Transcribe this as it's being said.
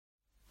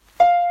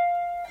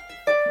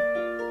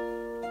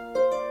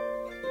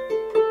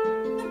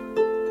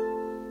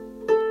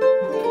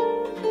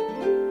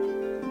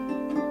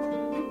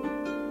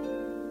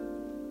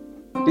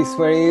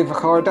Bhí a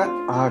chuirde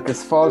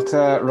agus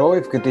fáilte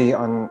roimh go dtí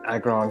an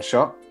agrán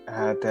seo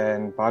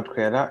den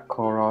badcréile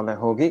chorá le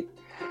hógaí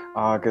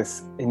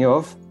agus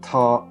inniuh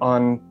tá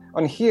an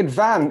chiad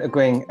bhean a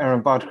going ar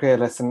an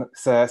badcréile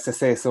sa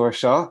séasúir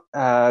seo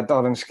dá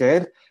an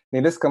scéal.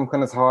 Ní lis gom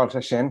chun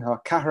atháilte sin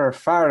tá cethar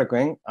fear a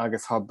going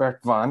agus tá Bert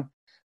Van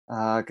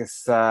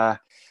agus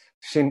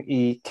sin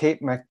I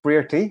Kate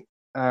McBrearty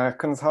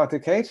chun atá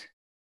tú Kate?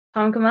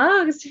 Tá go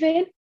maith agus tú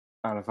féin?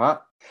 Anna bha.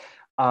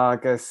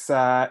 Agus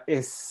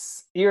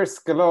is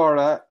írs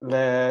golóra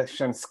le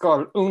sin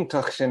scoil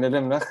úntach sin na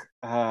limnach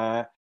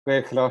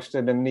gcuirchláiste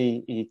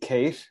limní I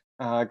Kate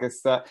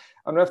agus an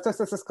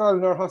raibhtas is a scoil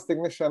nuair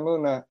thosaigh mis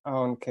múna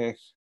ann Kate.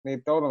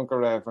 Ní dólam go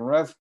raibh an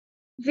raibh?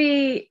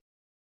 Bhí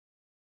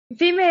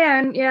mé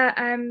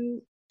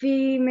an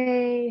bhí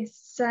mé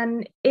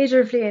san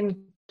idirbhliain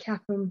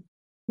ceapam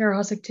nuair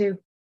thosaigh tú.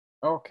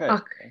 Okay.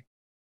 Ach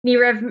ní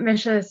raibh me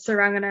se sa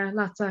rangana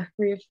láta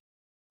riamh.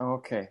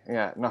 Okay,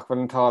 yeah, nach bfuil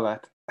an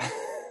tálaat.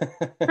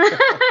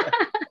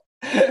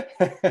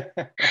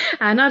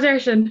 Ná déir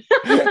sin.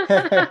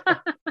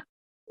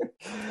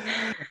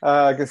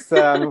 Agus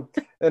an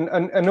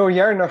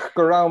ódhearnach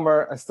go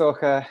rámar a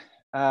stocha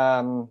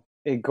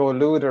I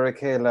ggólúdar a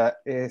chéile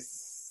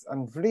is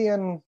an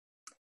bhliain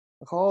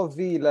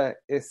rámhíle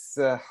is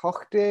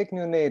 80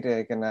 nó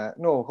 90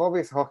 nó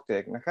rábhís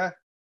 80 nacha?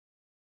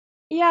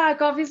 Ja,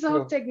 gábhís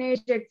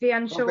 80 bhí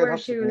an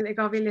seoirsúil I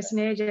gábhílas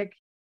 90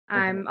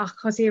 ach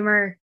chosí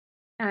mar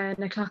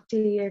na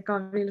clachtaí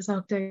gábhílas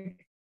 80.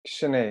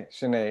 Sinné,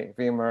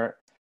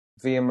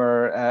 bhí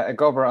mar a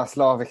gobar as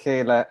lámh a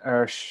chéile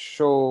ar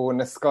seo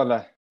na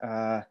scoile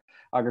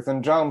agus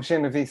an drám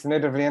sin a bhí san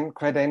idirbhliain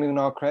cred éú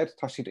ná cred,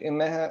 tá siad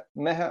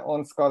methe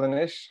ón scoilean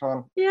is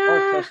an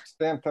áist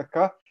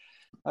déantacha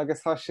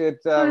agus tá siad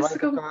I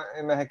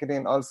methe go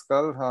dtíon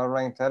ollscoil tá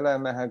roinnt eile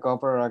methe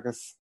gobar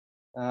agus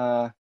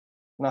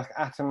nach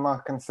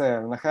atanach an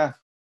saoil nacha?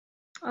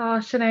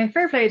 Sinné,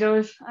 fair play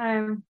dóibh.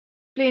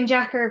 Bliain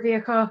Jackar bhí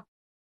acu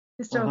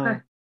is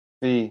tócha.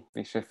 Bhí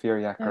sé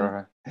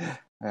fíorheacar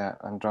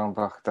an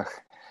drombachtach.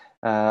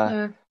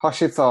 Tá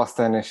siad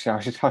sásta inis, tá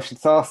siad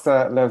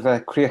sásta le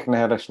bheith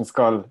críochna leis an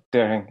scoil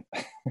dearing.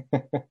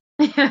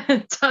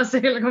 Tá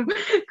súla gom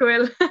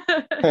gohfuil.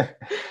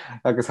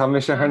 Agus tá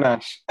mis ar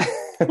náis.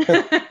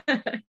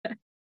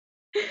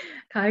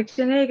 Caig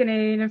sinné gan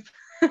éanamh.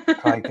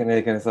 Caig gan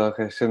éigen is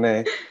ócha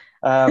sinné.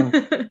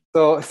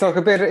 So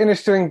go beidir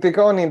inistúing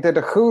begáín de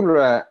a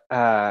chúra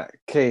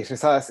Kate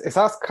is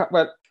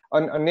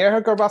an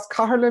néirtha gur bas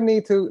cathairlim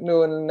ní tú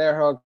nó an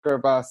néirtha gur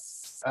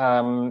bas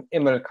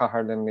imime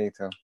cathairlim ní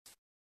tú?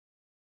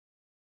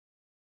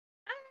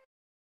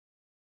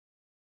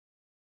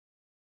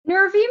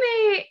 Nuair bhí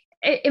mé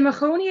I mo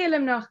chonaí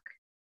limnach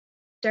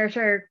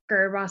deirtear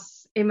gur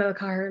bas imime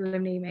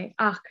cathairlim ní mé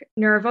ach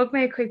nuair bhog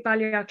mé chuig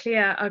bailú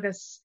clia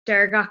agus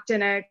deir gach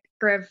duine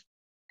gribh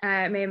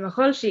mé mo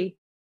chuilsí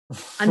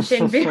an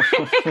sin bhí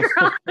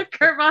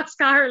gur bas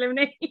cathairlim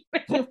ní.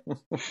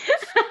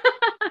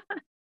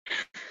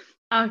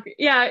 Ach,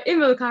 yeah,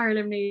 imime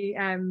cathairlim ní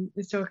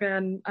is tócha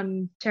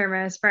an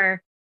terma is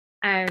fearr.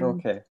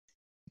 Okay.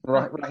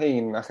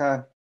 Rahín,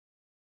 acha?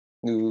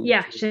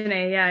 Yeah,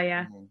 sinné,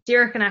 yeah.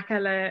 Dírechan acha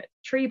le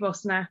trí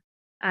busna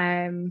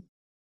anna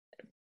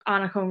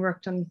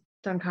chumrucht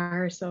don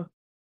cathair, so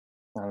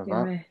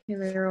ní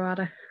mé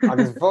roiáda.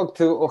 Agus bhog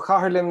tú ó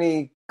cathairlim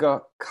ní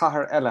go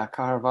cathair eile,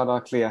 cathair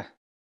bhada clia?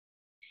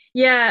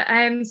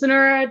 Yeah, so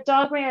nuair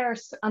dag mé ar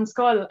an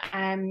scoil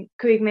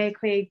chuig mé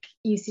chuig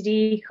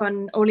UCD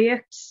chun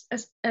ólaíocht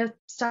a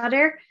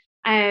stadéir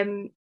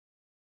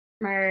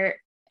mar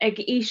ag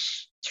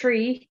is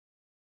trí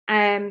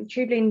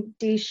bliain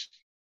díos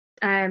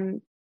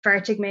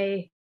bharrteigh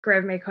mé go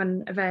raibh mé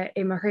chun a bheith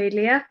I mo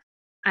chréidlia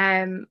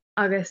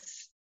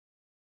agus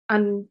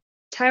an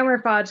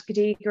tamar fad go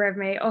dtí go raibh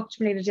mé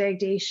 8 mbliana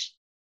díos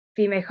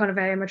bhí mé chun a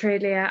bheith I mo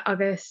chréidlia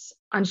agus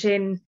an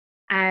sin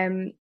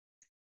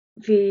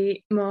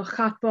bhí mo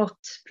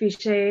chatbot bhí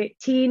sé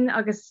 10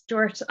 agus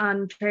dúirt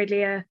an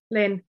tréidlia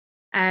linn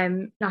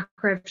nach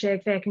raibh sé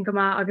ag fécinn go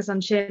maith agus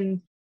an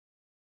sin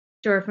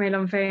dúirt mé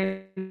lom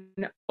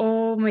féin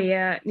ó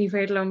ní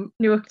féidir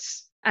nuacht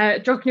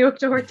droch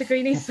nuacht a thuirt a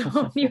gcuoine so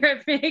ní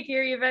raibh mé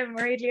géirí a bheith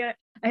marréidlia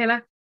a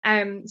heile.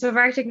 So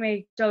bharrteigh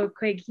mé dul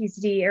chuig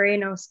UCD ar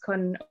aonos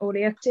chun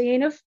ólaíocht a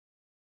dhéanamh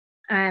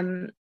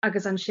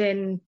agus an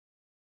sin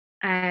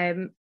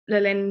le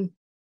linn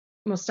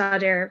mo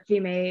stadéir bhí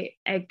mé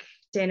ag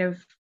déanamh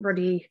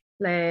rudaí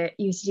le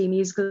UCD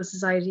Musical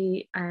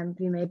Society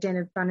bhí mé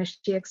déanamh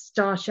banistíocht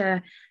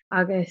stáise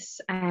agus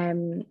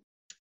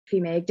bhí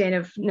mé ag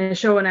déanamh na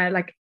seoanna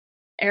like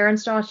ar an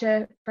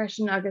stáise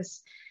freisin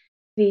agus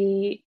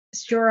bhí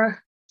stúra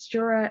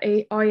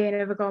é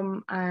áhéanamh agam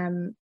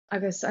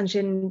agus an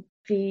sin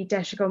bhí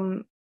deise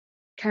agam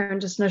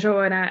countess na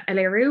seoanna a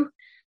léirú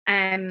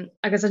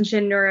agus an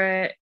sin nuair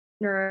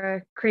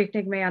a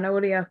chríochnaigh mé an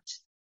ólaíocht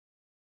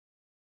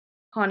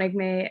tháinig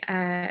mé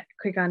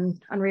chuig an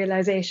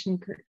realisation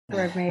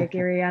raibh mé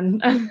géirí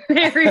an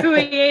éú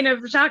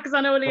dhéanamh seachas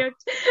an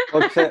óíocht.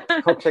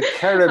 Thug sé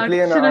ceir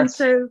bliana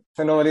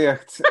san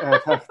óíocht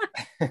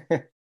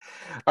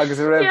agus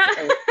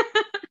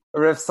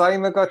raibh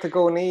saime go a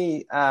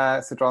gcónaí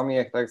sa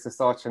drámaíocht agus sa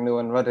státe nu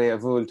an rud é a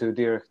bhúil tú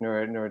díireach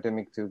nuair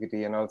dimig tú go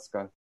dtí an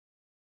áilscoil.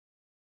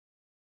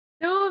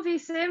 No, bhí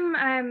sim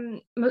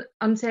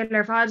an saoil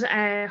ar fad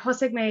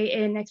thosaigh mé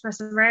in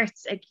Expressive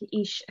Arts ag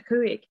is a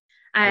cuaig.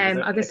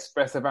 agus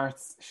Expressive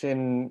Arts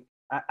sin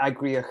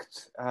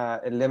agriocht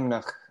I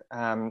limnach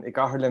I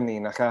gcathair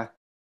limní nach cha?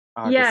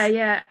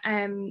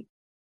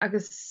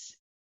 Agus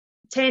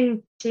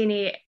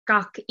tíine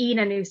gach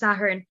ina nó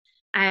sathern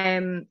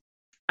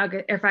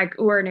agus ar feadh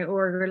uair nó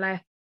uair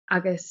le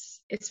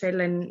agus is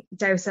félinn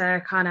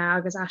dosa chana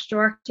agus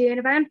aisteoirtaí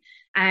ina bhain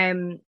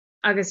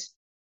agus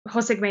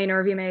thosaigh mé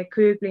ar bhí mé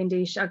 2 bliain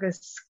d'aois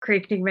agus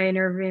críocnig mé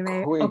ar bhí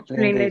mé 8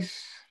 bliain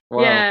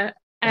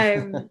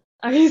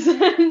agus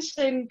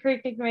sin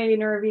críocnig mé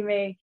ar bhí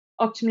mé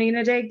 8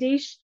 mlína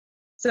d'aois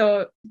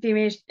so bhí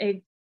mé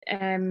ag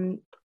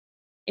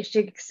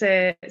istigh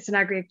san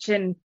agriocht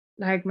sin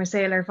le mar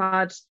saoil ar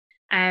fad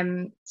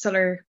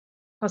sular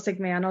thosaigh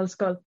mé an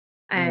ollscoil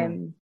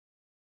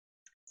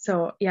so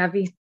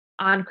bhí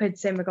an chuid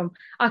sim agam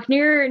ach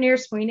níor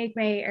smaoinigh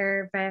mé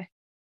ar bheith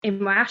I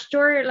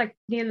maisteoir like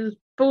níl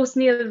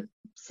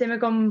sim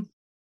agam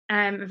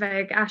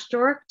bheith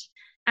aisteoirt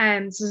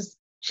so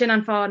sin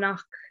an fá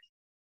nach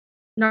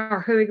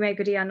thuig mé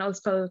go dtí an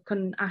ollscoil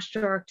chun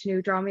aisteoirt nó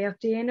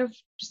drámaíocht dhéanamh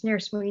just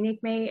níor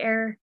smaoinigh mé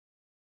ar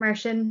mar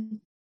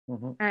sin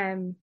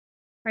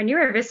ar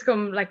níor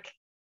bhiscom like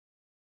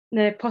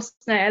na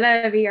postna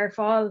eile bhí ar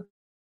fáil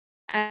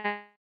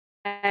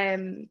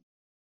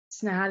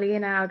sna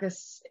halíonna agus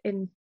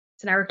in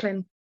san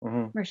airclin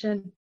mar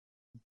sin.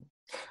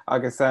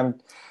 Agus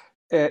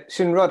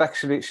sin rud a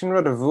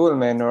bhfuil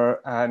mé nuair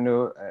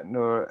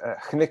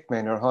chnic mé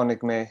nuair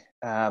tháinig mé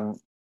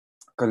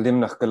go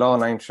limnach go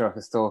lán aimseach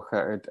is tócha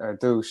ar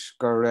dúis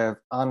go raibh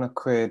anna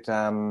chuid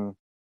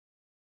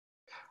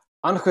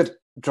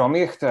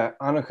drámaíochta,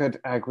 anna chuid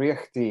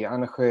agriochtaí,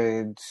 anna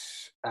chuid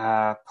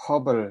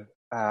pobal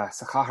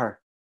sa chathair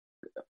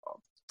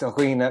do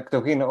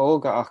dhaoine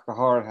óga ach go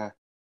háirithe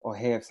ó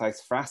thaobh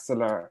sais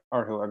freastal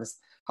orthú agus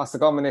has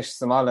gomanis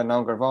Somála ná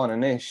gur bháin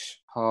inis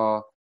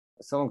há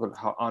songul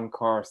há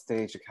Encore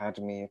Stage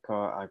Academy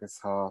agus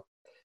há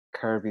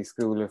Kirby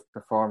School of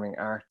Performing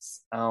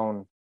Arts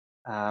ann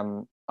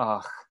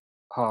ach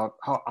há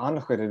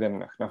annach chuid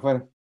limnach nach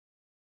bhfuil?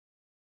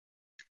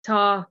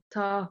 Tá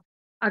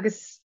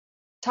agus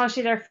tá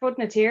siad ar fud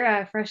na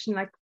tíre freisin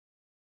like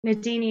na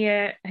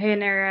daoine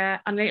hin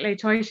ar an late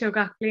toiseo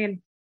gach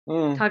bliain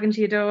tagann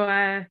siad ó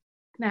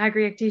na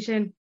hagraíochtaí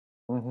sin.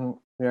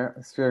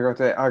 Is fear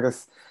go é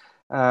agus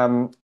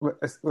an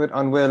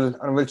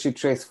bhfuil si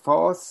trééis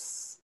fás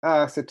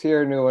sa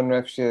tír nó an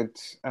raibh siad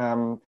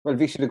bhil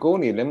bhí siad a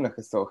gcónaí limnach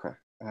is tócha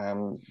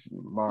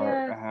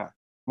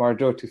mar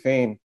dúirt tú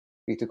féin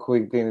bhí tú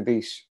 5 bliana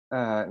d'aois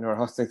nuair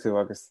thosaigh tú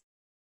agus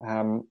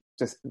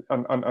just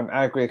an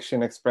agriocht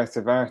sin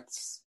Expressive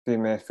Arts bhí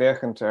mé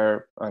féchant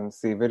ar an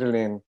si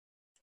Vidirlín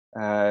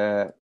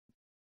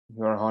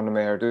nuair tháinig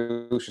mé ar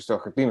dúis is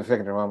tócha bhí mé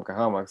féchant ar am go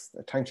hamagus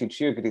teint siad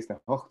siar go dtí na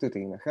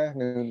 8 nach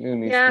nó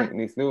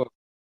níos luach.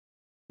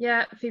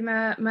 Ja, bhí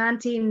me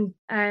antín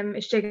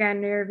istigh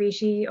an nuair bhí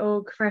si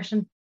óg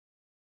freisin.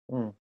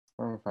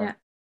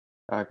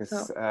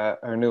 Agus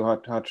ar nu há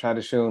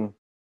tradiisiún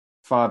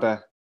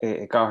fada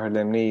I gcathair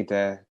limní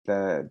de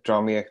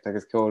drámaíocht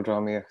agus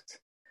ceoldrámaíocht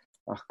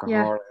ach go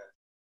háirithe.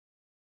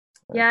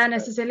 Ja, na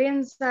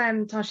Sicilians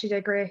tá siad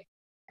ag gré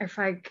ar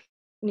feadh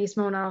níos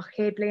mó nach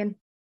 100 bliain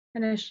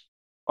inis.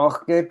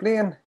 8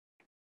 bliain?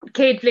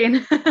 100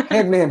 bliain.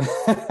 100 bliain.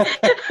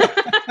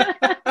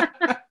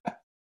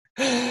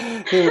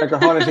 Ní me gur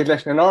tháinig siad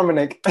leis na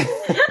Normannig.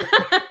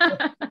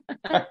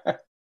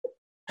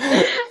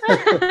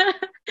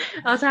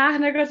 As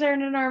aithna go ar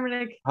na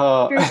Normannig.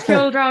 Gur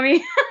ceoldrámaí.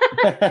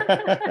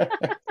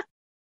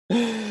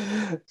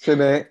 Sin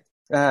é.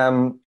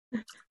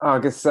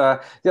 Agus so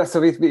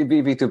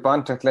bhí tú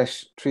banteach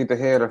leis tríd a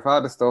héir ar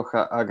fad is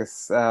tócha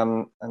agus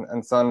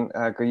an son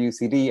go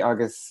UCD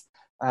agus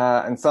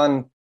an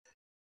son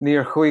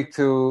níor chuig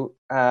tú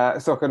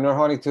socha nuair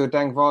tháinig tú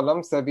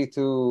denghbhálam sa bhí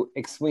tú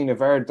ag smaoine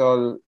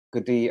bheirdul go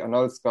dtí an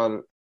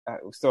ollscoil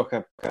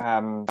stocha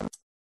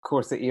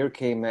cuasa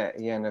iarcéime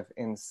dhéanamh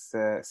in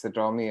sa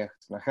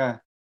drámaíocht nach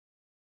cha?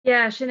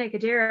 Ja, sinna go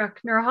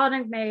ddíireach nuair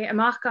tháinig mé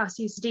amach as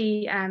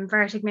UCD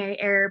bhreaigh mé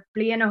ar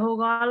bliana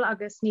thógáil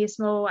agus níos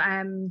mó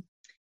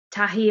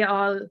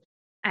taithíáil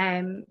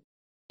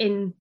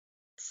in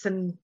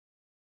san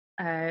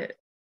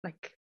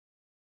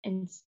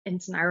in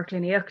san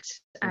aircliníocht.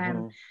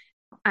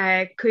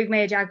 Chuig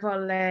mé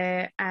deagháil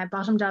le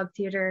Bottom Dog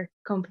Theatre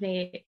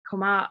Company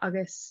comá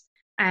agus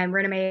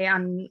rinne mé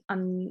an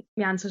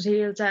mean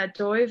sosiálta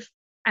dóibh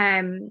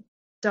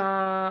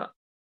dá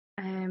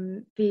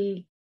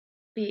bhí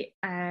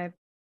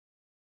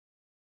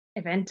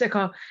event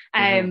acu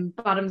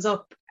bottoms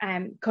up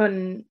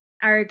chun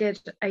agad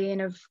a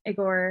dhéanamh ag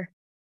gcóir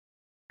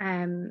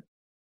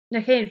na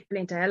chéad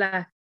blianta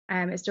eile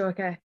is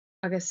dócha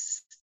agus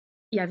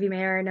bhí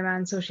mé ar na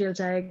man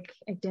sosiálta ag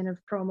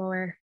déanamh promo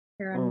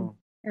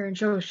ar an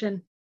show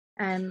sin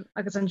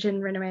agus an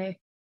sin rinne mé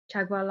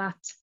teagháil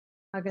leat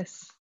agus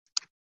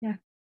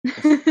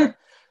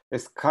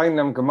Is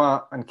caiinam go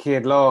maith an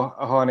céad lá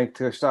a tháinig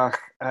tú isteach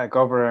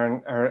gobar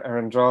ar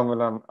an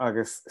drámalam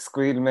agus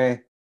scuil mé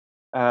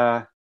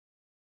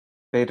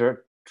beidir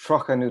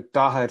trochanú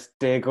dahad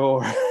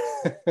dégóir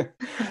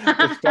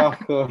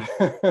isteach go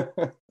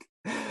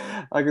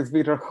agus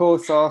bhíidir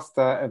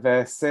chósásta a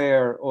bheith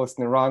séir os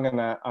na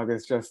rangana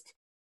agus just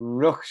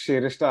ruch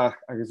siad isteach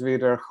agus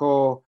bhíidir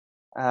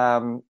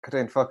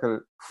chuon focail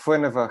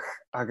fuinmhach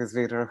agus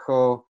bhíidir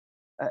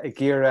i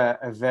ggéire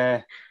a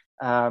bheith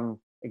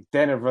ag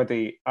déanamh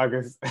rudaí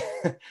agus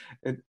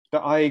de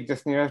aig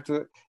just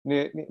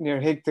níor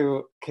hiictú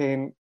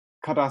cén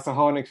cad as a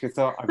tháinig si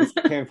agus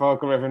cén fá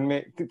go raibh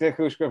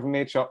deúis go bh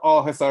méid seo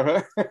áthas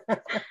ortha.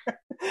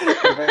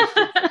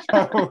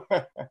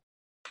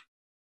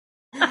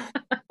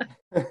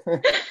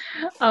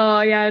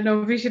 No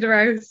bhí siad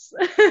arás.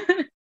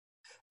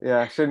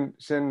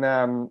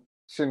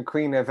 sin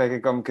cuioine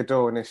bheith gom godó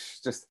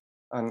is just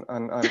an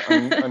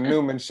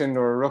núman sin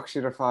nó ruch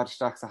siad ar fád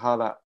isteach sa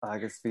hala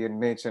agus bhí an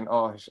méid sin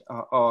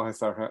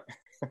áthas ortha.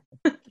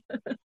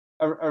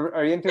 Ar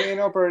dhéon tú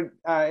aon obair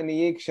ina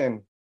dhéag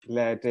sin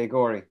le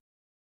dégóirí?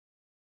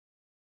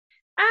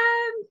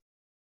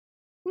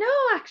 No,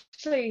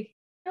 actually.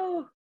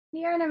 No,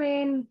 ní ar na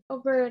main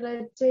obair le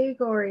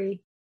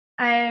dégóirí.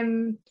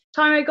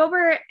 Tá mé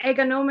gobar ag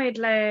an nóméid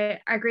le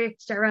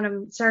agréocht ar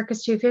an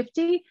Circus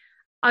 250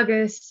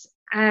 agus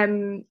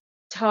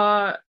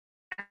tá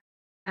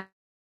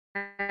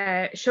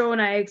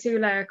seóna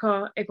agsúla ag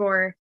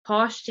gcóir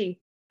páistí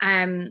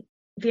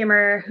bhí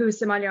mar hús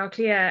Somália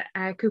clia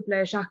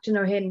cúpla seachtain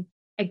ó hin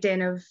ag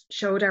déanamh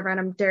seód ar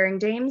brenam Daring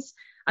Dames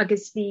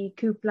agus bhí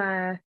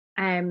cúpla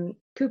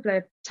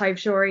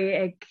taobhseoirí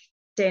ag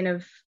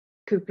déanamh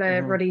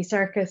cúpla rudí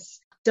circus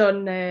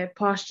don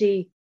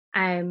páistí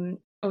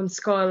ón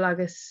scáil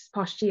agus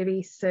páistí a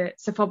bhí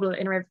sa phobal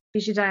in raibh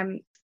bhí siad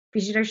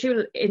ar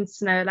siúil in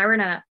sna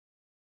leabharna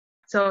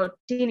so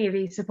daoine a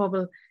bhí sa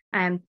phobal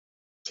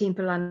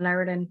timpeall an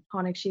leabharlan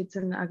tháinig siad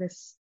san agus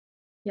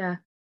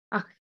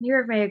ach ní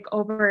raibh mé ag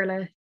obair le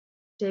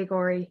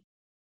dégóirí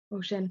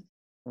ó sin.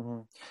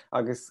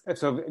 Agus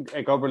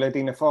ag obair le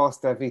daoine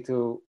fásta bhí tú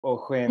ó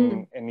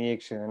chuin in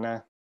dhéag sin inna?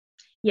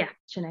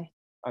 Sin é.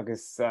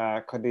 Agus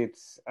chudíad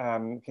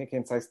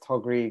cin sais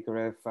tograí go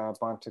raibh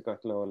bainte go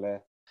le le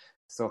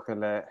socha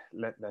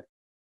le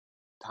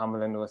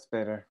tamala nuas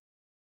beidir.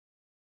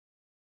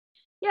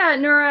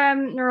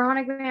 nuair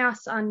tháinig mé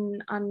as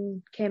an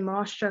céim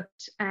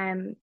máisteacht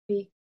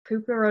bhí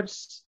cúpla rud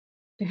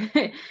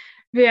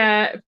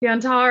bhí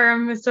an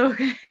tám is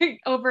socha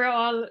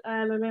overall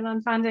le linn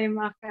an fandéim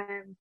ach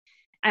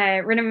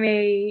rinne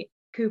mé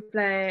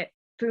cúpla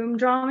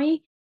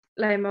fuamdrámaí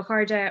le mo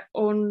chuirde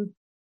ón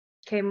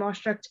céim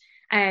máisteacht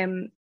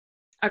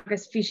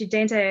agus bhí si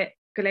déanta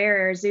go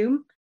léir ar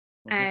Zoom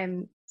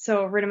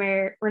so rinne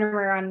mé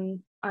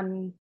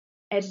an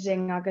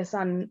editing agus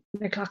an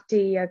na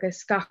clachtaí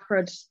agus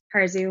gachrod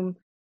ar Zoom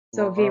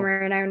so bhí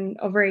mar an ann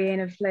over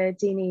dhéanamh le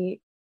daoine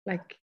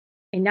like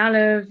i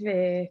Nealamh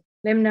i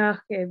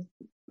Limnach i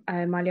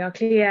Mália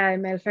Clia i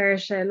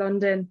Méilféirise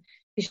London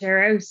bhí sé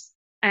arás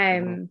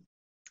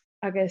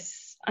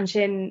agus an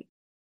sin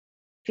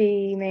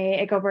bhí mé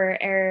ag obair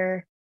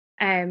ar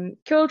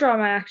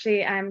ceoldrama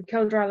actually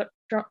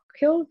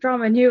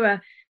ceoldrama nua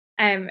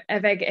a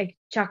bheith ag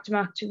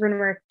teachtamach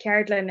runmar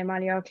Ceardlin i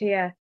Mália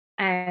Clia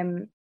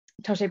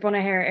tá sé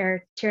bunathir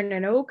ar tír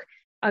an óg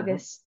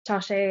agus tá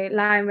sé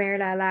leimméir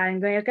le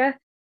an Gaeilge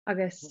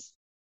agus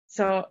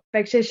so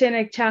beidh sé sin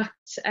ag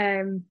teacht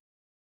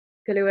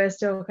go luas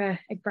dócha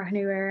ag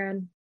brathnú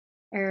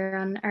ar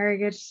an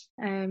airgid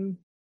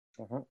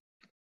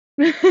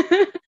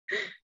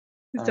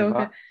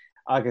dócha.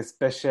 Agus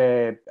be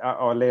sé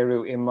á léirú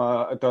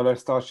a dullar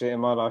stáise i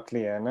Mála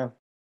Clia, na?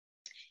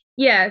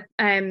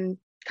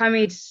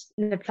 Caiimiid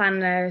na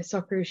planna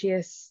socrú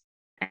sios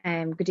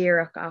go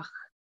díreach ach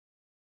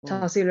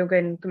tásúla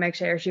gon go méid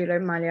sé arsúla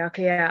Mália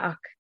Clia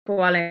ach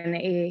bháilinn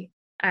i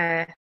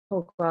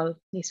thógáil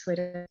níos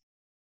faide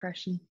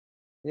freisin.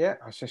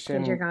 Tá sé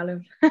sin Beidir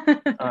galamh.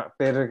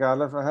 Beidir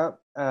galamh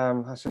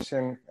tá sé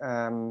sin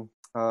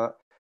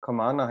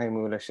cumán a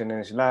haimúla sin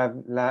is le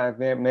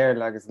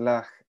méir agus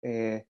lech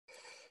i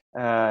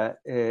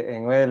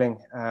Nghaeling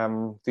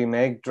bhí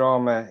méid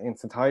drama in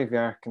san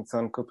taibhhearc in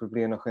san cúpla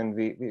bliain nach chun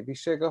bhí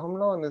sé go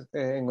thomláin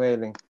in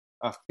Nghaeling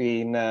ach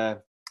bhí na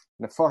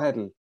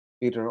fáthedal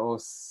idir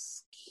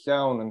os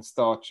ceann an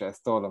stáitse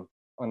stólam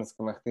anas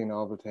go meachtaí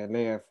ábalta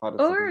léamh fad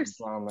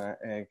drama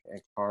ag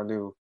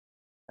Carlú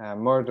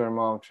murder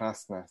mom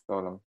trasna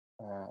stólam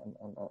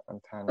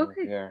an tanna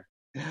here.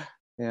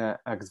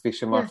 Agus bhí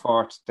sé mar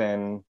fort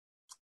den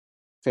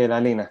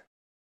féile lína.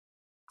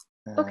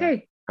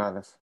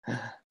 Galibh.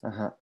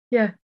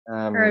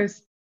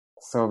 Rose.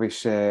 So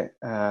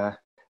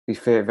bhí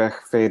bhí bheith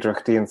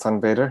féidirachtaí an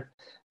san beidir.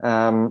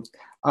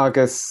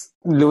 Agus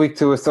luigh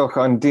tú soch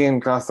an díon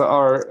glasá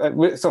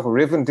soch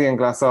rihan díon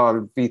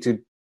glasáil bhí tú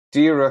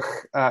díireach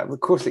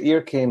cuasa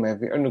íorcéime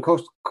an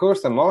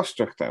cuasa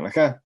máisteachta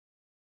nacha?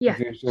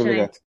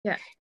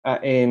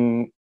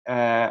 In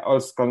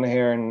Ollscoil na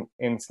hÉireann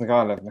in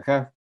Sna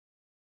nacha?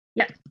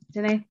 Ja,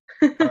 duné.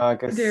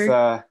 Agus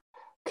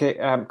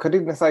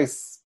chudig na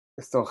sais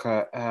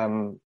stocha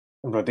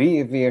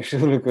rudí a bhí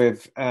arsúla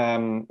goibh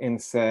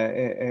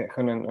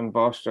chun an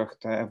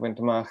báisteacht a bhaint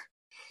amach.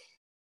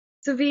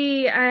 So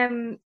bhí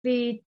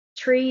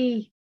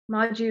 3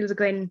 modules a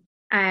gin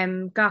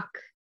gach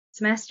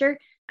semester.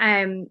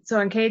 So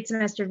an céad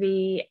semester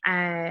bhí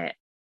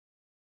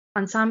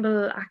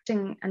ensemble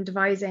acting and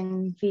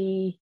devising,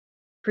 bhí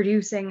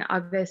producing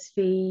agus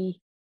bhí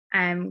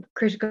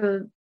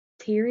critical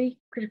theory,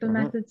 critical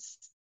methods.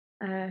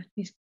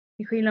 Ní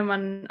chuilem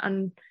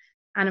an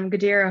anam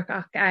godéireach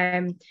ach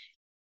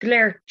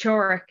gléir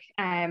teorach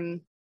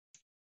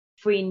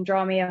faoin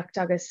drámaíocht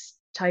agus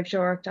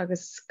taobhseoireacht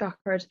agus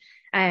gachford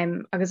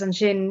agus an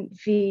sin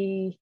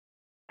bhí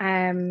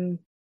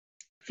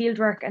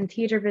fieldwork and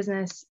theatre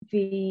business,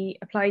 bhí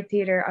applied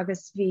theatre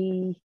agus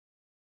bhí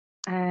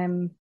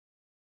ní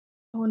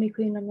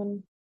chuin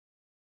an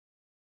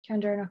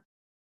ceandarna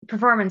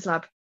performance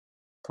lab.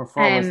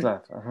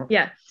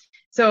 Yeah.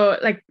 So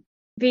like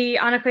bhí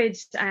annachcuid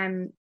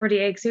rudí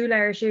agsúla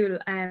arsúil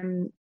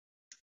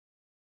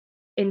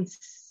in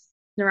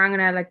na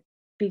rangana like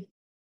bhí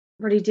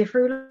rudí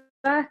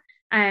difriúla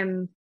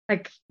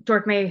like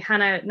dúirt mé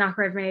hana nach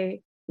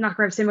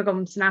raibh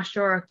simagum san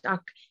aisteoireacht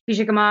ach bhí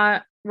sé go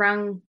má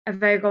rang a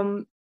bheith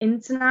gom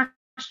in san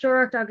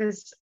aisteoireacht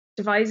agus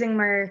devising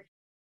mar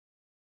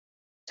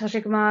tá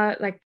sé go má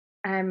like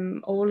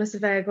ólas a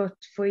bheith go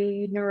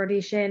faoi na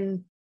rudí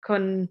sin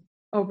chun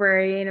obair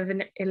a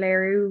dhéanamh i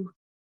léirú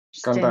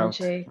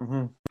sé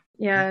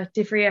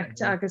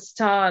difriocht agus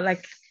tá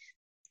like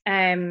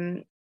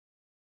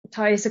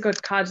tá is a go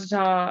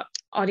cadtá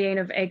á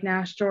dhéanamh ag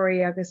na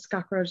aisteoirí agus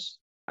scarad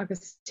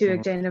agus tú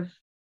ag déanamh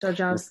do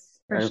job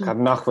Cad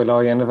nachhfuil á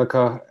dhéanamh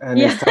acu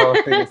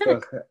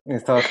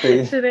níos táchtaí.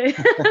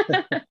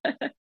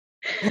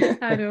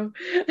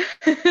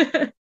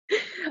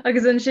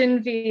 Agus an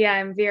sin bhí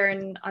an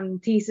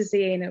thesis a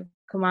dhéanamh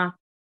cumá.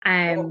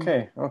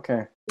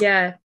 Okay.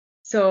 Yeah.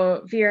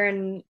 So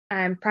bhí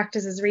an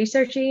practice as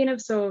research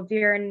dhéanamh, so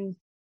bhí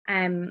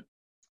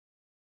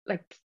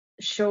like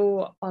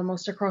show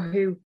almost a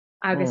crothú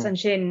agus an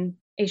sin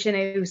é sin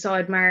é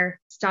úsáid mar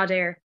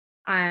stadéir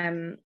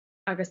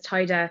agus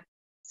taide.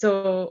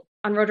 So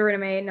an rud rinne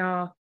mé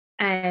ná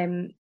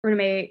rinne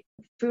mé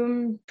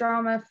fum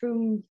drama,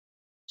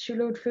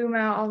 siúlód fume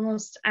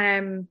almost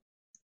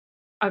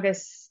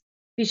agus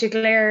bhí sé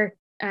léir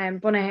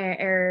bunathe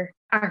ar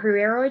ahrú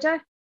éróide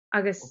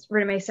agus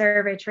rinne mé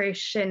survey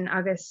trééis sin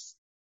agus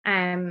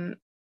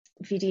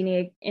bhí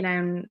daine in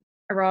an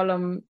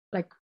arálam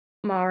like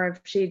mar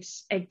siad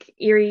ag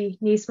irí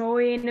níos mó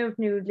dhéanamh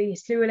nó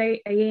líos slú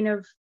a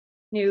dhéanamh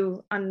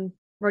nó an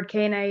rud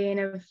céine a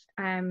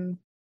dhéanamh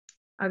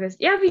agus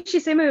bhí si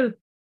simú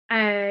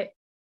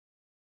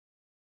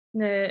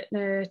na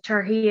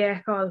tarthaí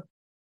eáil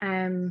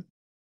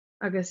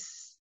agus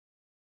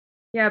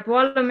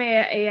bhála mé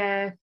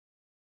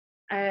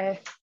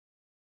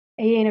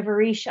dhéanamh a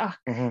ríis ach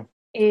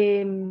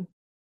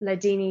le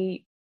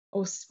daoine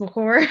os mo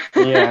chóir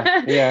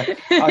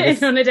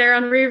na déir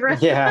an riomhre.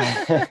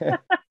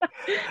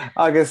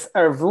 Agus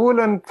bhfuil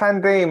an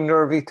pandéim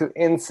nuair bhí tú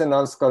in san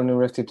ollscoil nó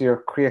raibh tú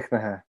dtíor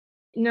críochnathe?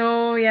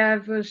 No,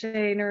 bhfuil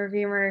sé nuair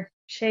bhí mar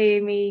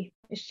 6 mí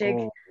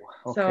istigh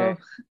so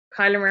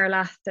chaile mar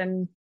leat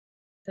den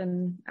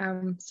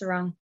sa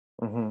rang.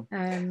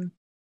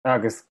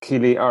 Agus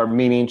cílí ar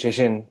míonn sé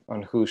sin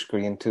an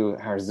chúiscríonn tú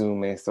th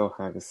Zoom é soch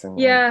agus an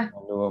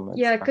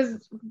cos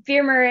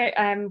bhí mar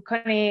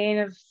chun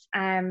éanamh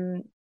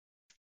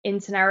in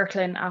san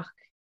airclinn ach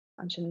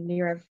an sin ní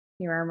raibh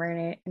mar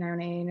in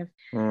anna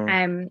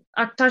éanamh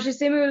ach tá sé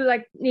simú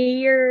like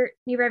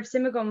ní raibh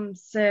simagum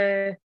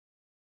sa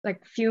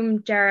like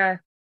fiúm deara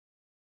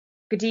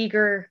gotí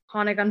gur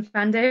tháinig an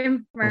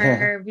fandéim mar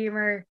bhí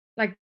mar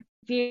like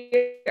bhí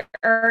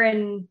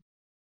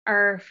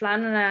ar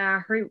fleananna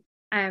ahrú.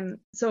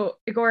 So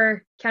I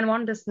ggur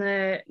ceanhadas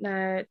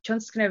na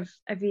tionscnamh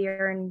a bhí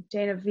ar an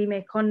déanamh bhí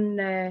mé chun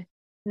na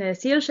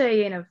síolse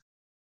dhéanamh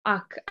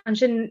ach an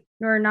sin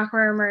nuair nach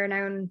raibh mar an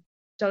ann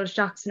dul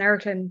isteach san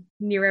airclinn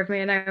ní raibh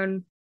mé an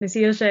ann na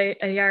síolse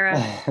a dhearra.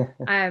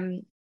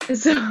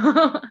 So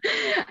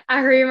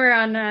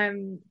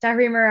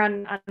dathrímar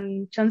an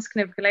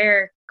tionscnamh go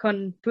léir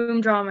chun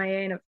boom drama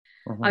dhéanamh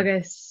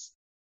agus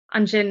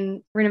an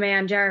sin rinne mé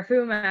an dearra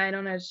fuama in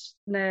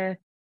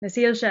na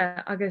síolse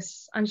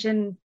agus an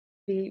sin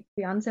bhí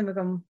ansim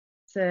agam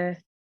sa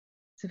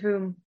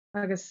fuam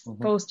agus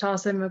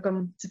póstásim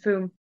agam sa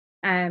fuam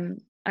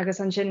agus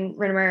an sin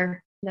rinne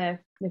mar na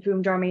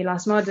fuam dramaí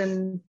las mod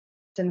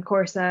den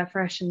cuasa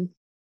freisin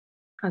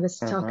agus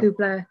tá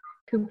cúpla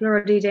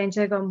rudí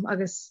déinte agam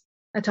agus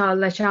atá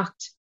le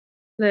teacht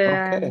le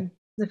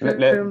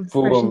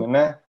fuam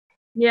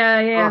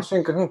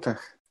sin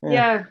goúntaach.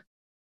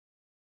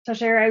 Tá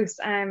sé aus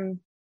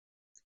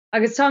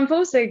agus tá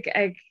fós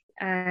ag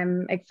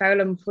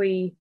fálam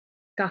faoi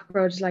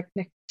gachród le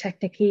na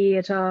technicí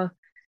atá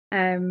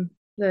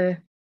le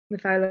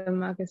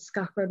fálam agus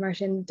gachród mar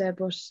sin de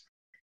bus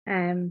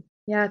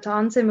tá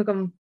ansim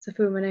gom sa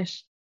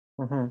fumanis.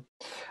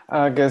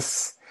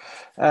 Agus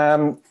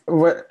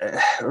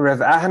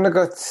raibh ahanana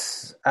nó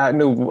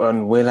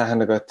an bhfuil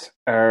ahanana got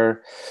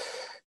ar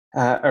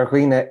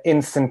chuoine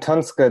instant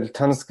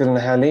tonscail na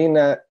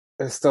helína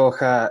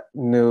istócha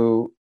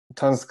nó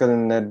tonscail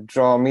na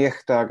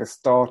drámíochta agus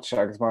státe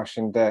agus mar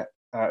sin de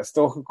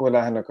istócha go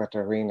ahanana got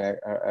ar chuoine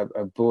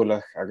a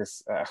búlach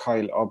agus a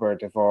chail obair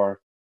de bhar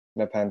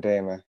na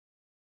pandéime.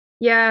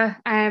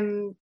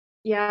 Bhí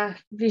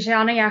sé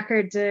anna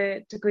dheachar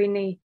de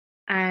gcuoine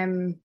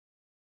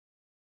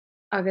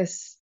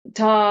agus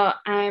tá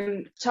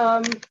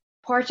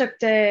páirteach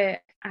de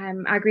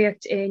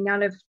agriocht i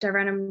ngealamh de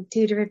rannam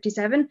Theatre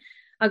 57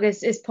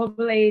 agus is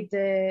pobl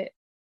de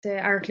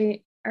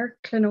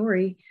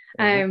Arclanóirí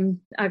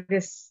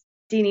agus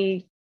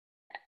daoine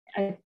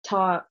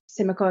tá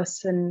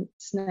simachos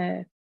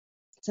sna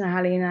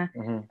helína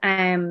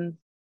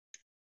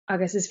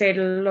agus is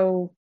féidir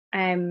lo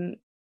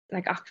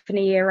ach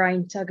fanní a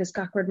roiint agus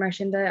gachród mar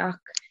sin de ach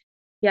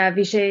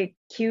bhí sé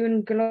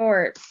ciún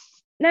golóir.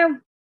 No,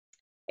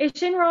 is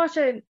sin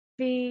ráte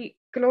bhí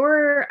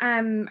glór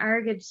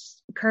agad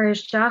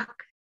chuisteach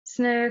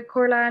sna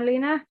chomhlá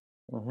lína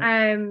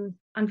an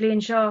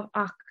bblion seo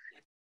ach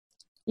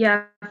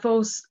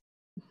fós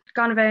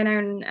gan bheith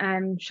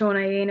an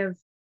seónna dhéanamh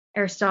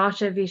ar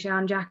státe bhí sé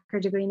an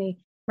deachar de gcuoine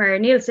mar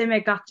níl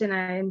simime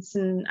gatainna in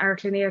san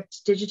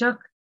airclíocht digitach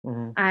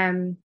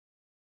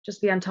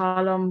just bhí an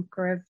tálam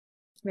go raibh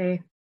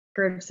mé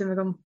go raibh simime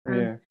gom.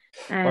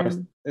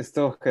 Is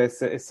tócha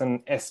is an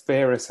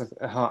espéras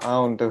atá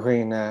ann do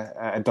chuoine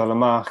a dul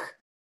amach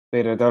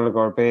beidir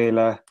dulgóir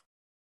béle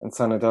an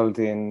sanna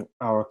duldaíon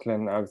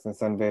áhaclann agus an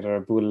san beidir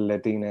a búla le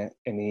daine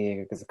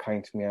iní agus a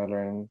caiint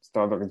méallar an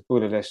stád agus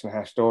búla leis na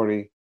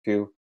heistóirí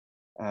fiú.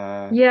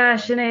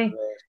 Sinné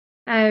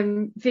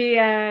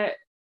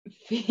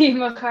bhí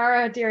mar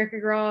cara dtíar go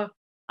rá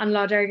an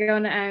láidir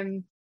gan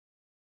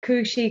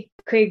cúig si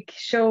chuig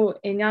seo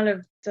i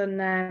ngealamh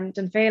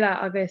don féile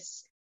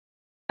agus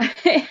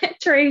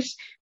taréis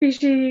bhí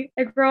si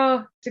ag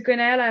rá de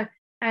gcuine eile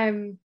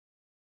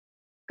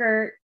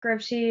gur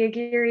raibh si a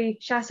géirí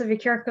seasa bhí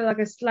ceircail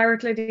agus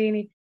leabhart le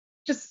daoine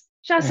just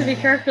seasa bhí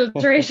ceircail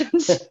taréis an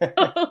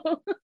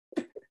seo.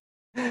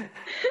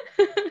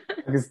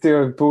 Agus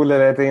dúr búla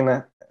le daine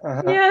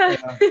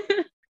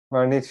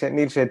mar níl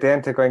sé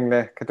déanta going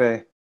le cadé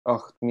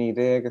 8-9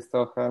 agus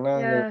tócha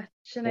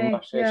sinné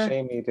sé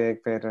mídéag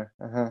beidir.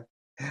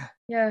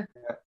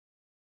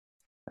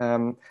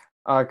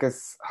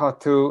 Agus há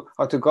tú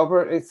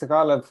gobar is a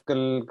gáileh go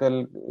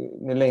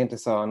na léonnta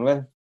sáin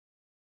bhfuil?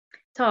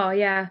 Tá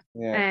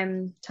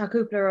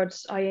táúpla rud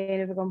a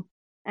dhéanamh gom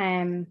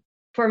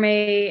for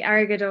mé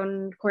agad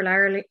an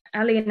chomhlá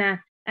alína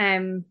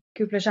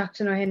cúpla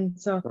seachtain ó hin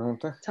so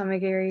tá mé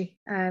géirí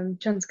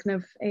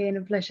tionscnamh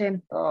éanamh lei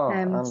sin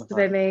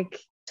bheith méid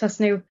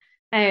tasnú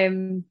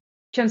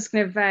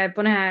tionscnamh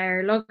bunathe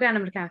ar lo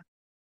anamcha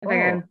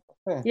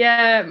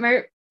mar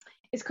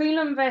is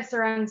cuilam bheits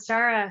ar an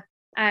stara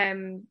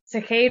sa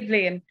chéad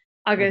bliain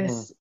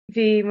agus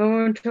bhí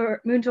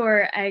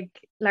múntóir ag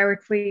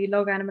leabhart faoi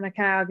lo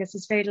anamcha agus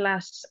is féidir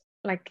leis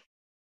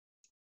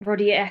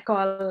rudí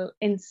eáil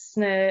in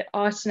sna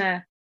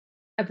áitna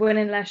a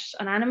buineann leis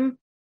an anam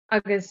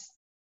agus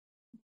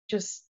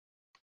just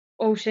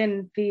ó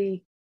sin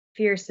bhí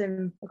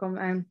fearsim gom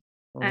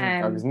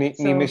agus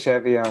ní mi sé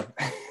bhí an.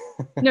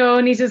 No,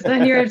 ní just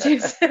an nuir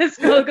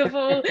scó go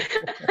fóil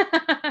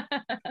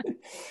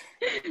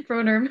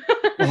Brónarm.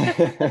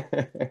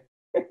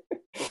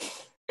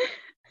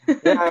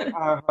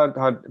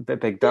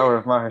 Big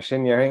dáir mar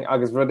sinneing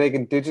agus rud ag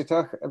an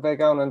digitach a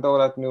bheith an an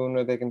dóla nó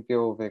ag an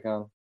bio bheith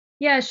an.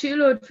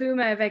 Siúlód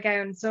fume a bheith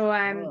ann so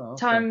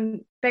tá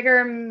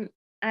biggarm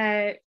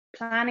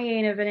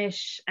planning a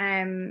bhanis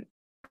an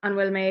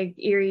bhfuil méid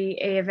irí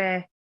é a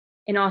bheith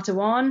in áit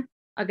amháin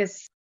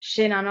agus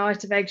sin an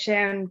áit a bheith sé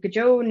an go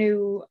jo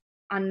nó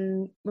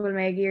an bhfuil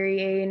méid irí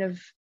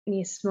éanamh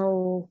níos smó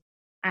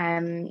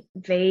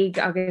bhéig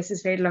agus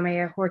is féidir le mé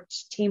a thuirt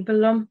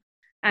timpealm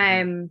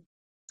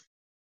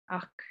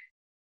ach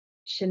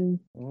sin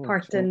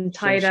páirt an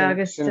taide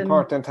agus sin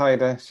páirt an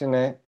taide sin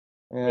é.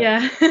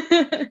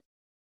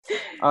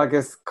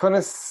 Agus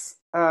conas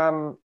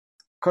a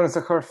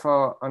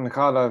churfá an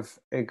chalamh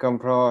ag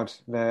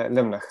gomrád le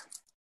limnach.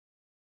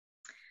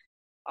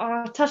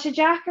 Tá sé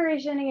deachar é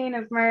sin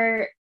dhéanamh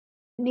mar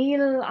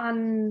níl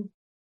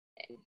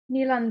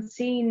an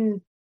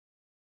sin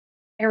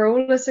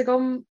arolalas a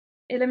gom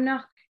i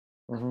limnach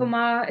go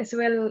má is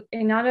bhfuil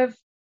in ngadamh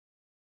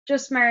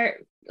just mar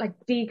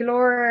bhí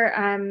glór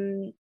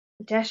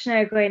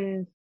deisna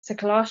goin sa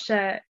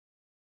chláiste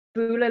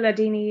búla le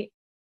daoine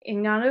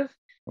in ngadamh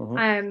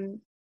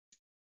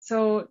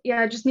so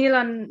just níl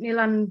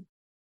an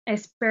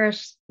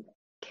espéirs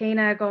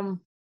céine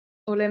gom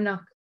ó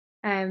limnach.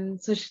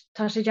 So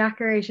tá sé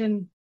Jackar é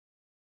sin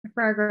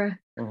fragra.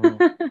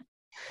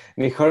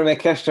 Ní chuir mé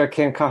ceiste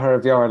cén cahar a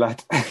bhear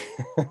leit.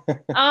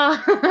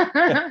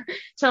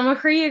 Tá mar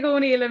chrí a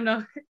gcónaí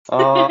limnach.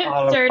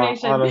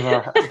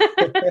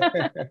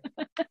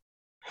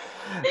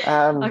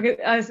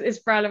 Is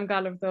bralam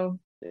galamh dó.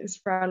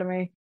 Is brala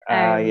mé.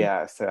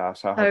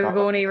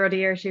 Gcónaí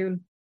rudí ar siún.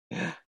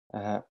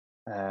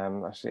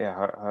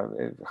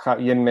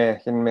 Dhéon mé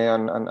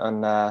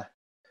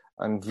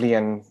an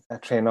bhliain a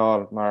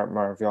tréáil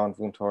mar bheán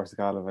bhúntóir sa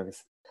galamh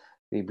agus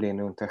bhí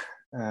blianúntaach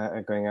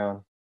a going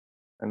an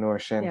nuair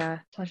sin.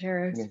 Tá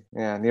sé.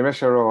 Ní ra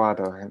se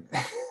róádó hen.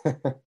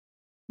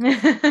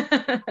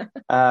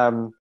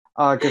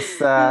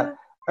 Agus ar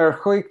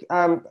chuig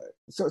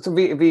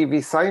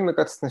bhí saime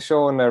go na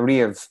seán a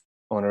riamh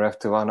ón a raibh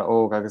tú anna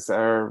óg agus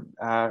ar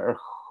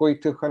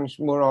chuig tú chun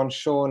mór an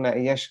seán a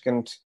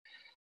dhéiscint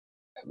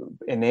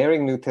in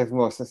éing nu taobh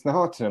mós is na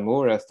hátain na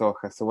móra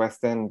tócha sa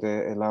West End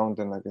i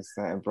London agus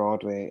in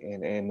Broadway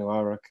in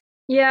Nuairc.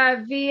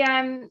 Bhí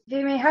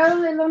mé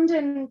heil i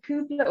London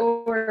cúpla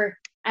óir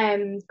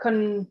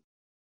chun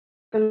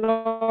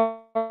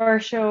golóir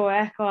seo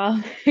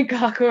eáil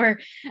gachúir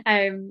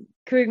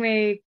chuig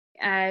mé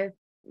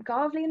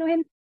gábhlíon ó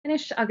hin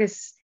inis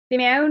agus bhí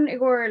mé ann i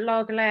ggur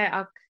lá go le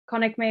ach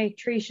connic mé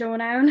trí seo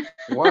ann.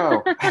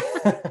 Wow.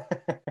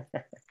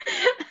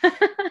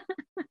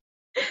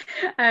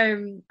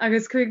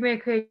 Agus chuig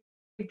mé chuig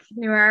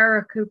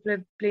nuair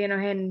aúpla blian ó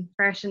hin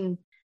freisin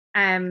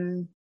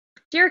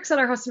Dúireach sal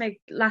ar thosa méid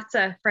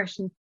leata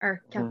freisin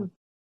ar ceapan.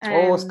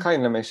 Is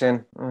caiinle mé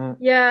sin.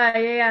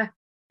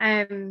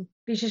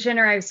 Bhí sé sin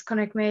ar aus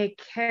connic mé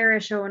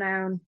céir seo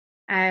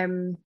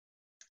ann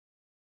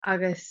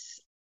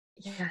agus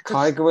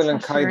Cai go bhfuil an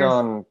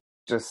caiidán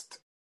just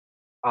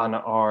anna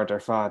ard ar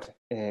fad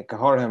go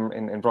háirthim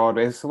in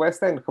Broadway. Is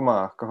West End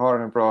cumá go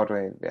háir an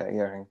Broadway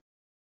dhearing.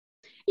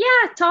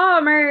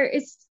 Tá mar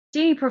is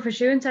dí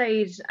profisiúnta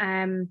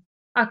iad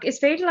ach is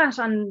féidir leis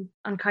an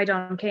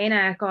caiidán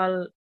céine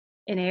agáil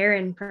in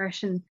éireann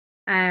freisin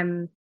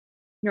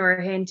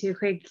nuair hen tú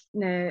chuig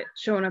na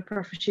seónna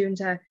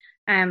profisiúnta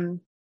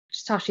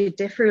tá si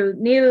difriúil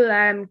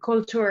níl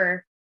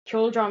cultúr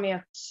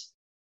ceoldrámaíocht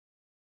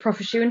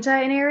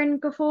profisiúnta in éireann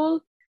go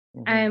fóil.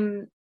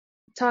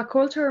 Tá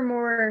cultúr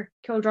mór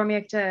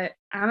ceoldrámaíochta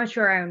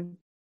amateur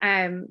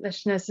ann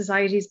leis na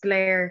societies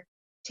léir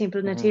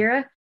timpeall na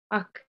tíre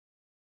ach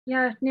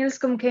níl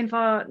gom cén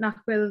fá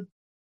nach bhfuil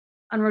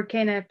an rud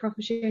céine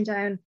profisiúnta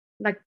ann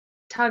le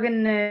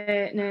tagan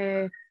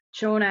na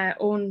seónna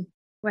ón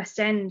West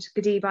End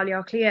go dtí Baile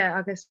Átha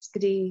agus go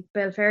dtí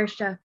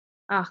Belfirste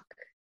ach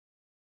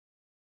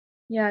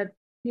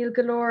níl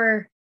go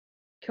leor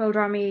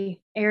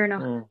ceoldrámaí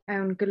éireannach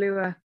ann go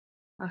luath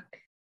ach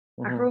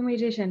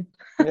athrómaí sin.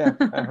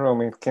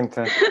 Athrómaí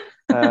cinnte.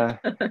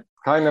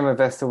 Chainm a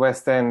bheits a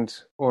West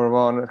End ó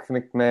bháin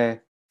chunig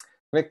mé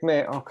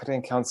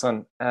áchaíon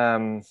ceansan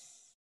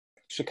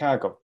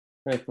Chicago.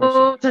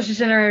 Tá sé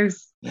sin ar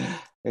aus.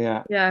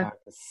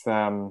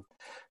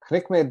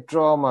 Chunig mé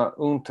drama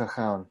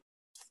úntachan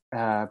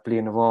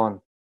blian a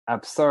bháin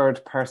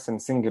Absurd Person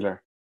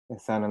Singular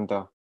is anam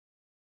dó.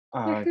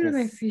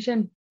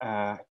 sin.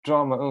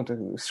 Drama únta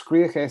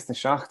scríoch éis na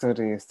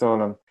seachtaí is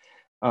dólam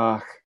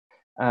ach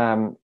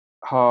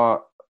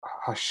tá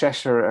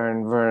séisiir ar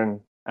an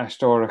bhrean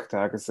aistóireachta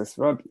agus is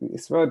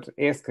rud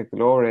éasca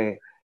glóré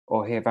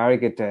ó héobh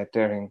airgid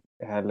dearing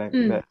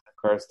le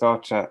chur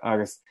státe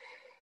agus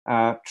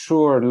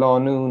trúr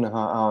láún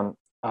an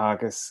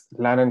agus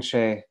leanan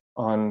sé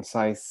an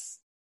saoil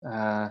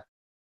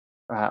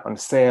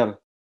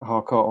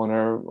háá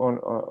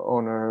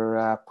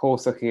ónar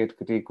pósach iad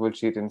go dtí ghfuil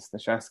siad ins na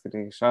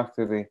seacadí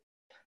seachtaí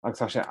agus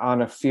tá sé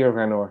anna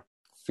fíorgranúir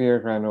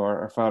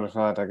ar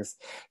fad agus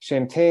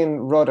sé tain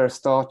rud ar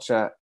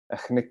státe a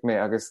chnic mé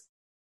agus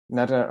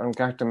neidir an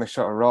gcearta me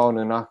seo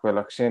aránú nachhfuil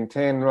ach sé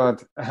tain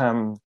rud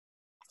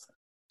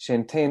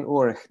sé tain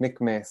uair a chnic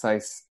mé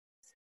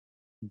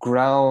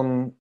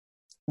grán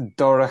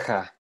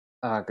doracha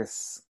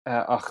agus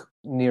ach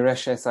ní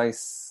raibh sé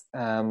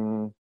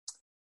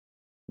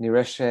ní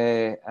raibh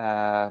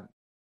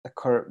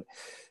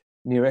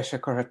sé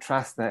chutha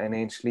trasna in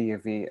éon slí a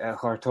bhí a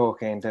chuirtóg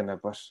éon duine,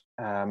 but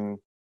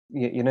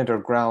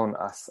ionidir grán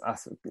as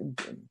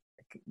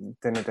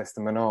duine des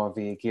na maná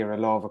bhí ggéar a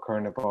lámh a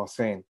chur na bás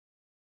féin.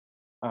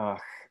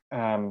 Ach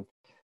an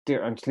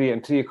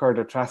trí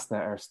chuir trasna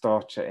ar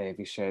státe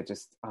bhí sé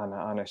just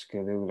anna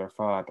sciúil ar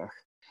fad ach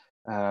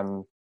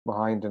má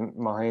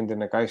hain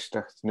na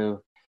gaiistecht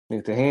nó a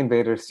héon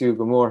beidir siú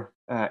go mór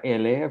é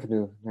léamh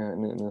nó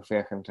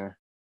féchantar.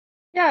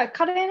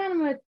 Cad é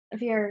an a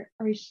bhí ar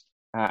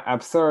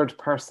Absurd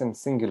Person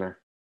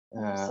Singular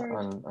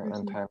an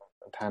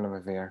tanam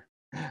a bhíar.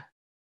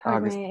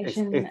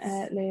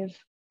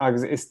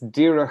 Agus is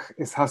díreach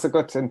is has a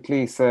got an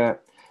plí sa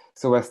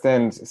West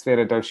End is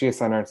féidir dá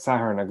sios an ar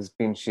saharn agus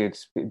bín siad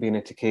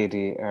bína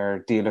ticédí ar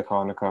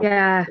dílaánacha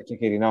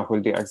ticédí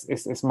nachhfuil agus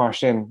is mar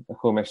sin a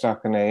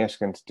chuméisteach an é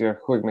éiscint dúr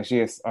chuig me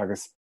sios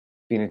agus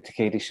bína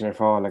ticédí sin ar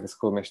fáil agus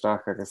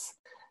chuméisteach agus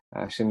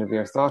sin a bhí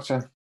ar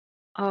státe.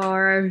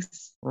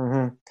 Ás.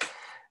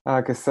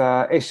 Agus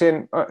é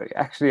sin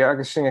actually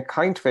agus sin a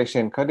caiint fé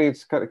sin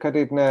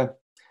cadíad na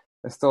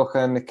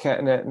stocha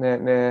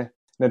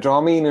na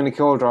drámíí nó na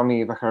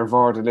ceoldrámíí bheith ar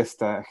bhór de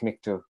liste a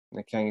chnicú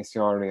na ceangus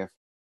teoríomh.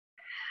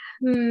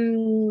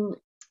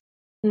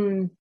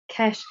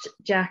 Ceist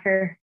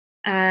Jackar.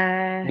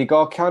 Ní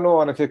gá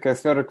ceanó anna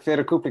fiúchas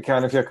féidir cúpla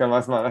ceanna fiúcha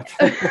más mana.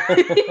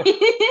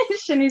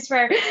 Sin is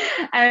fair.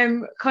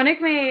 Connic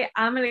mé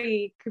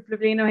Amelie cúpla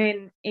bliain ó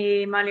hin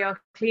I Maileach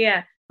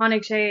Clia.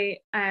 Honnig sé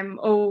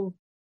ó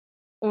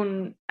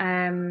ón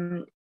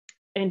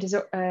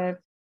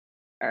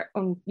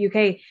UK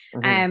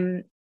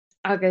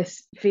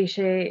agus bhí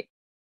sé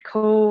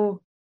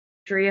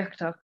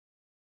có-dríochtach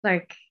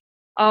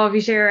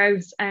bhí sé ar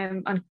aus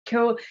an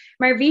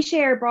mar bhí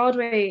sé ar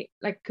Broadway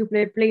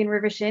cúpla bliain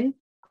roimh sin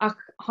ach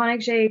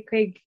tháinig sé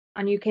chuig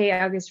an UK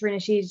agus rinne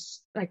siad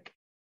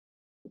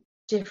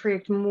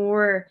difriocht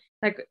mór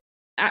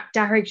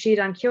dahraigh siad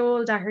an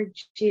ceol dahraigh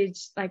siad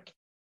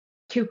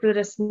cúpla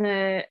is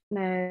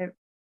na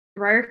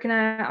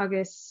roiirceanna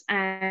agus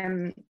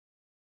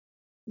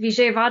bhí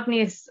sé bhfad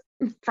níos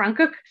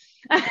Francach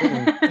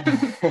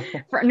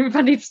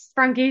níos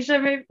Francíse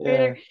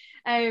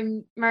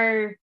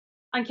mar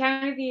an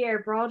ceanna bhí ar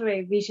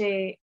Broadway bhí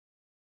sé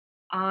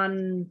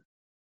an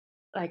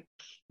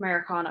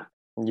Americánach.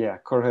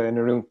 Curtha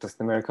ina rúntas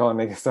na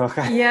Americána agus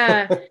socha.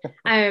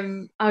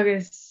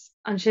 Agus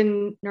an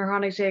sin nuair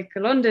tháinig sé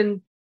go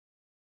London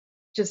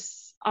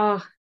just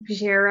bhí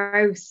sé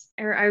ar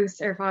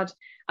aus ar fad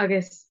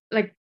agus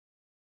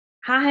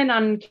hahan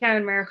an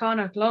ceann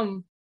Americánach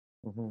lom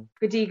go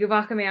dtí go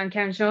bhacha mé an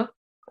ceann seo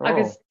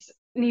agus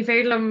ní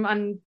féadlam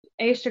an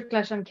éisteach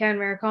leis an ceann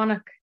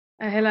Americánach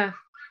a thuile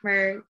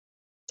mar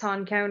tá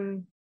an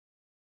ceann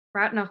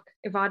bratnach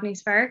I bhfad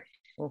níos fearr.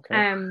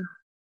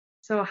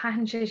 So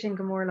hahan sé sin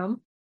go mór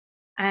lom.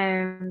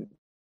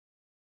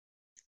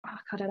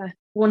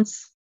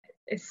 Once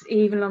is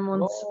even on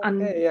once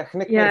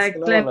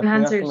Gleb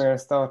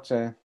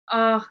Hansard.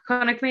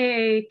 Connic mé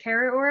é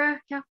ceithre óra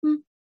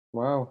ceapan.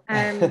 Wow.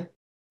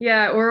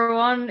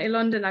 Óháin I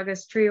London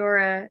agus 3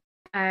 óra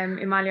I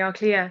Maileach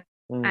Clia.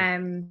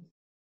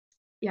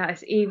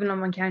 Is even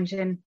on an ceann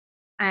sin.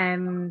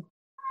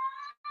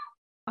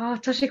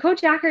 Tá sé có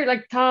Jackar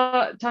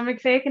tá mig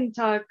fécinn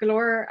tá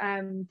golóir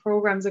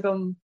programs a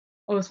gom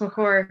os mo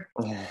chóir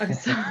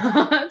agus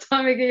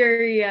tá mig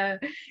gur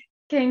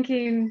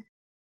cin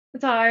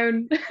tá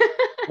ann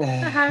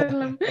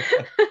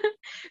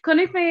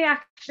Connic mé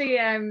actually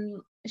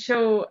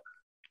seo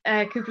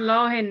cúpla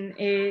láhin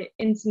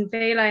in san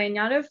féile in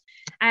Neadamh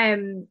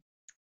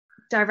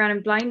dar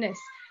ran blindness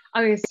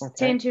agus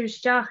tein tú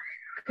isteach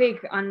chuig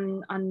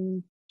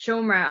an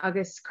seomra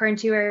agus chuann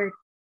tú ar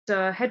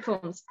de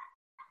headphones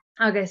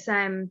agus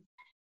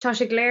tá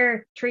sé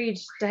léir tríd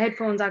de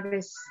headphones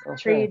agus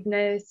tríd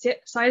na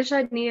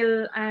sáilseid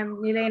níl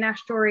éon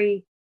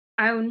eastóirí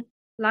ann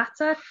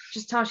láta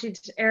just tá siad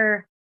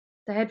ar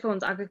de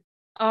headphones agus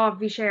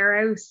bhí sé ar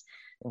aus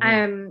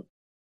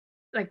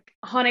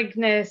tháinig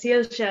na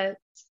síalse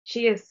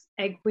sios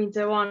ag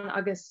buinte amháin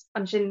agus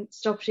an sin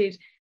stop siad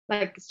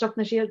stop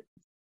na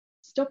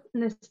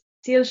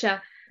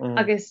síalse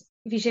agus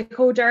bhí sé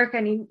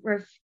códarcha ní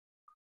raibh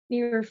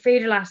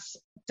féidir leat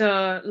do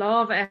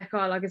lámh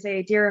eáil agus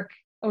é ddíreach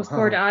os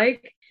cóir aig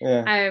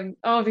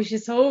bhí sé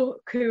so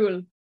cool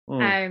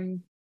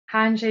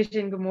háan sé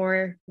sin go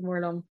mór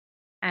lom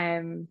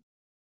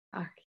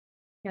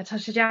tá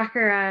sé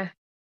Jackar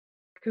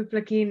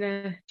cúpla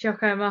cína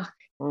teocha amach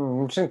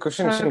sin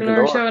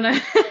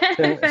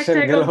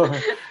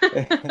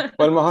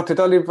Well má hatú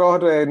dalí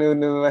Broadway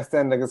nó West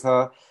End agus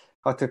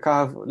tú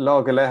cabh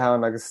lá go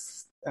leithen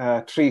agus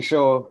trí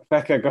seo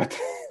feice got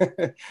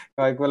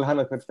bhfuil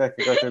hena chud feice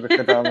got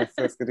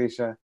go dtí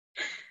se.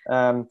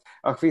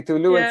 Ach bhí tú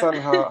luúan san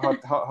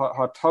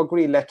há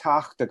tugraí le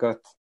tacht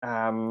agat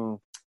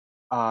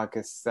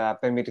agus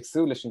ben míid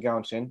agsúla sin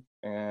gceann sin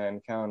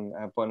an ceann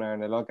bunar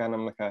na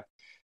láganamnacha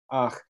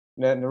ach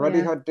na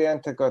rudí had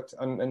déanta got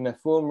in na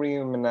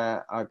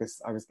fómríomna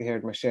agus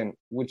gohéir mar sin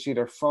bhúil siad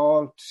ar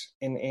fáilt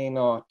in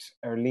éáit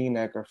ar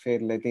lína gur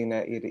féidir le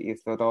daine iad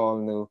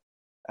iaddáil nó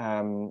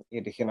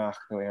iad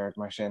chinach nó ar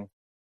mar sin.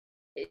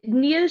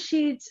 Níl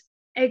siad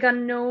ag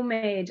an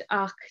nóméid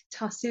ach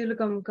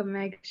tásúlagam go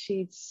méid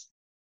siad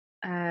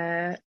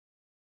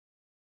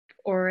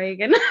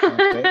Oregon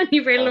ní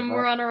bhéile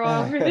mór an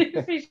rá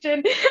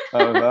sin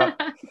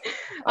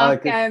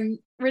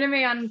rinne mé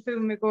an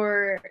fum me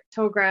gur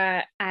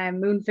tógra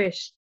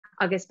Moonfish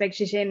agus beag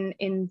sé sin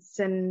in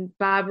san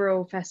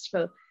Barbaro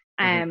Festival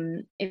I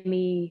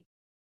mí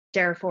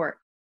Derfort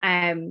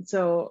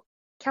so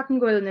ceapan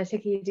goil na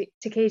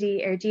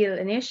ticéidí ar díal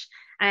inis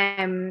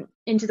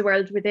into the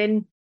world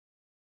within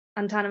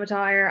an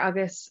tanamatá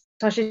agus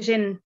tá sé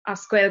sin a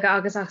scoilga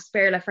agus ach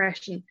spéir le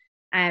freisin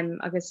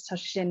agus tá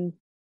sin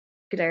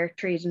goir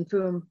tríd an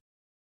fum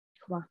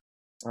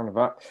an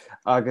bha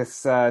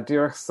agus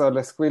dúach sa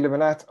le scuile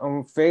manat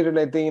an féidir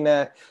le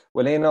daine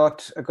bhfuil éon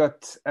áit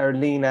agat ar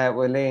lína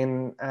bhfuil éon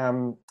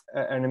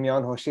ar na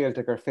meán ho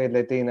síalta gur féad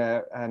le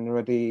daine an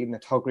rudí na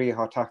tograí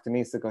há tata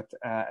níos agat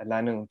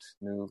leanúnt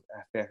nó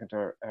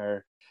féchantar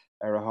ar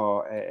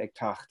ath ag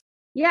tacht.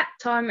 Yeah,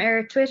 Tom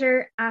ar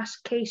Twitter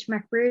 @Kate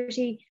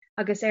McBrearty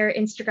agus ar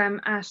Instagram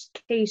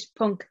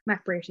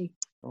 @Kate.McBrearty.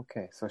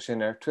 Okay, so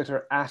sin ar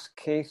Twitter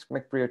 @Kate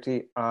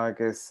McBrearty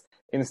agus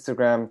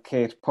Instagram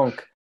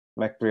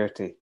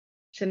Kate.McBrearty.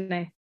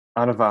 Sinné.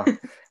 Anna bha.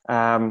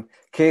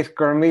 Kate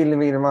gur míle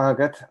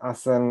maigad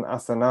as an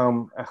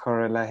nám a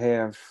chur le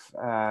héamh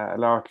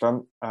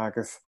láirlam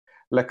agus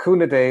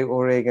leúna dé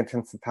ó réigen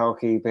tin sa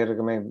tauchaí beidir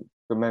go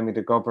mé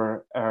de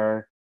gobar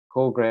ar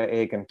thógra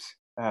éigent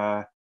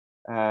a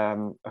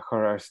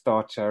chur ar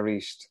stáit a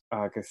ríist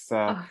agus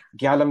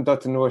gealam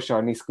dot an nuair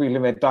seo ní scuile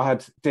mé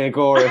dahad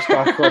dégóir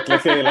sta chuirt le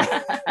chéile.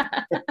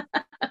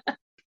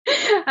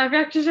 A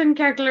bheach sin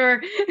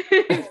ceglúir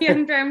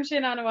an dreim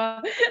sin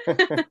anhá.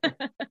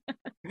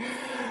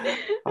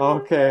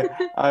 Ok,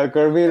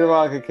 gur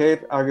míle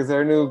Kate agus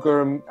ar nó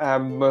gur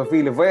má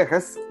bhíle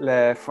bhuichas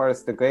le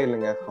Forras do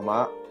Gaeilge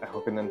chumá a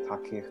thugann an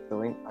takeíocht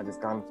doing agus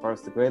gan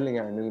Forras do Gaeilge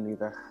ar nó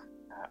níbeh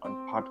an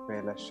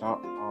padgréile seo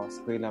á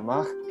scuile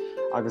amach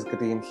agus go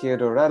dtíon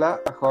chiaadú réile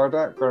a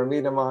chuirda gur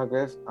míle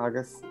maithagah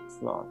agus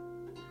sláán.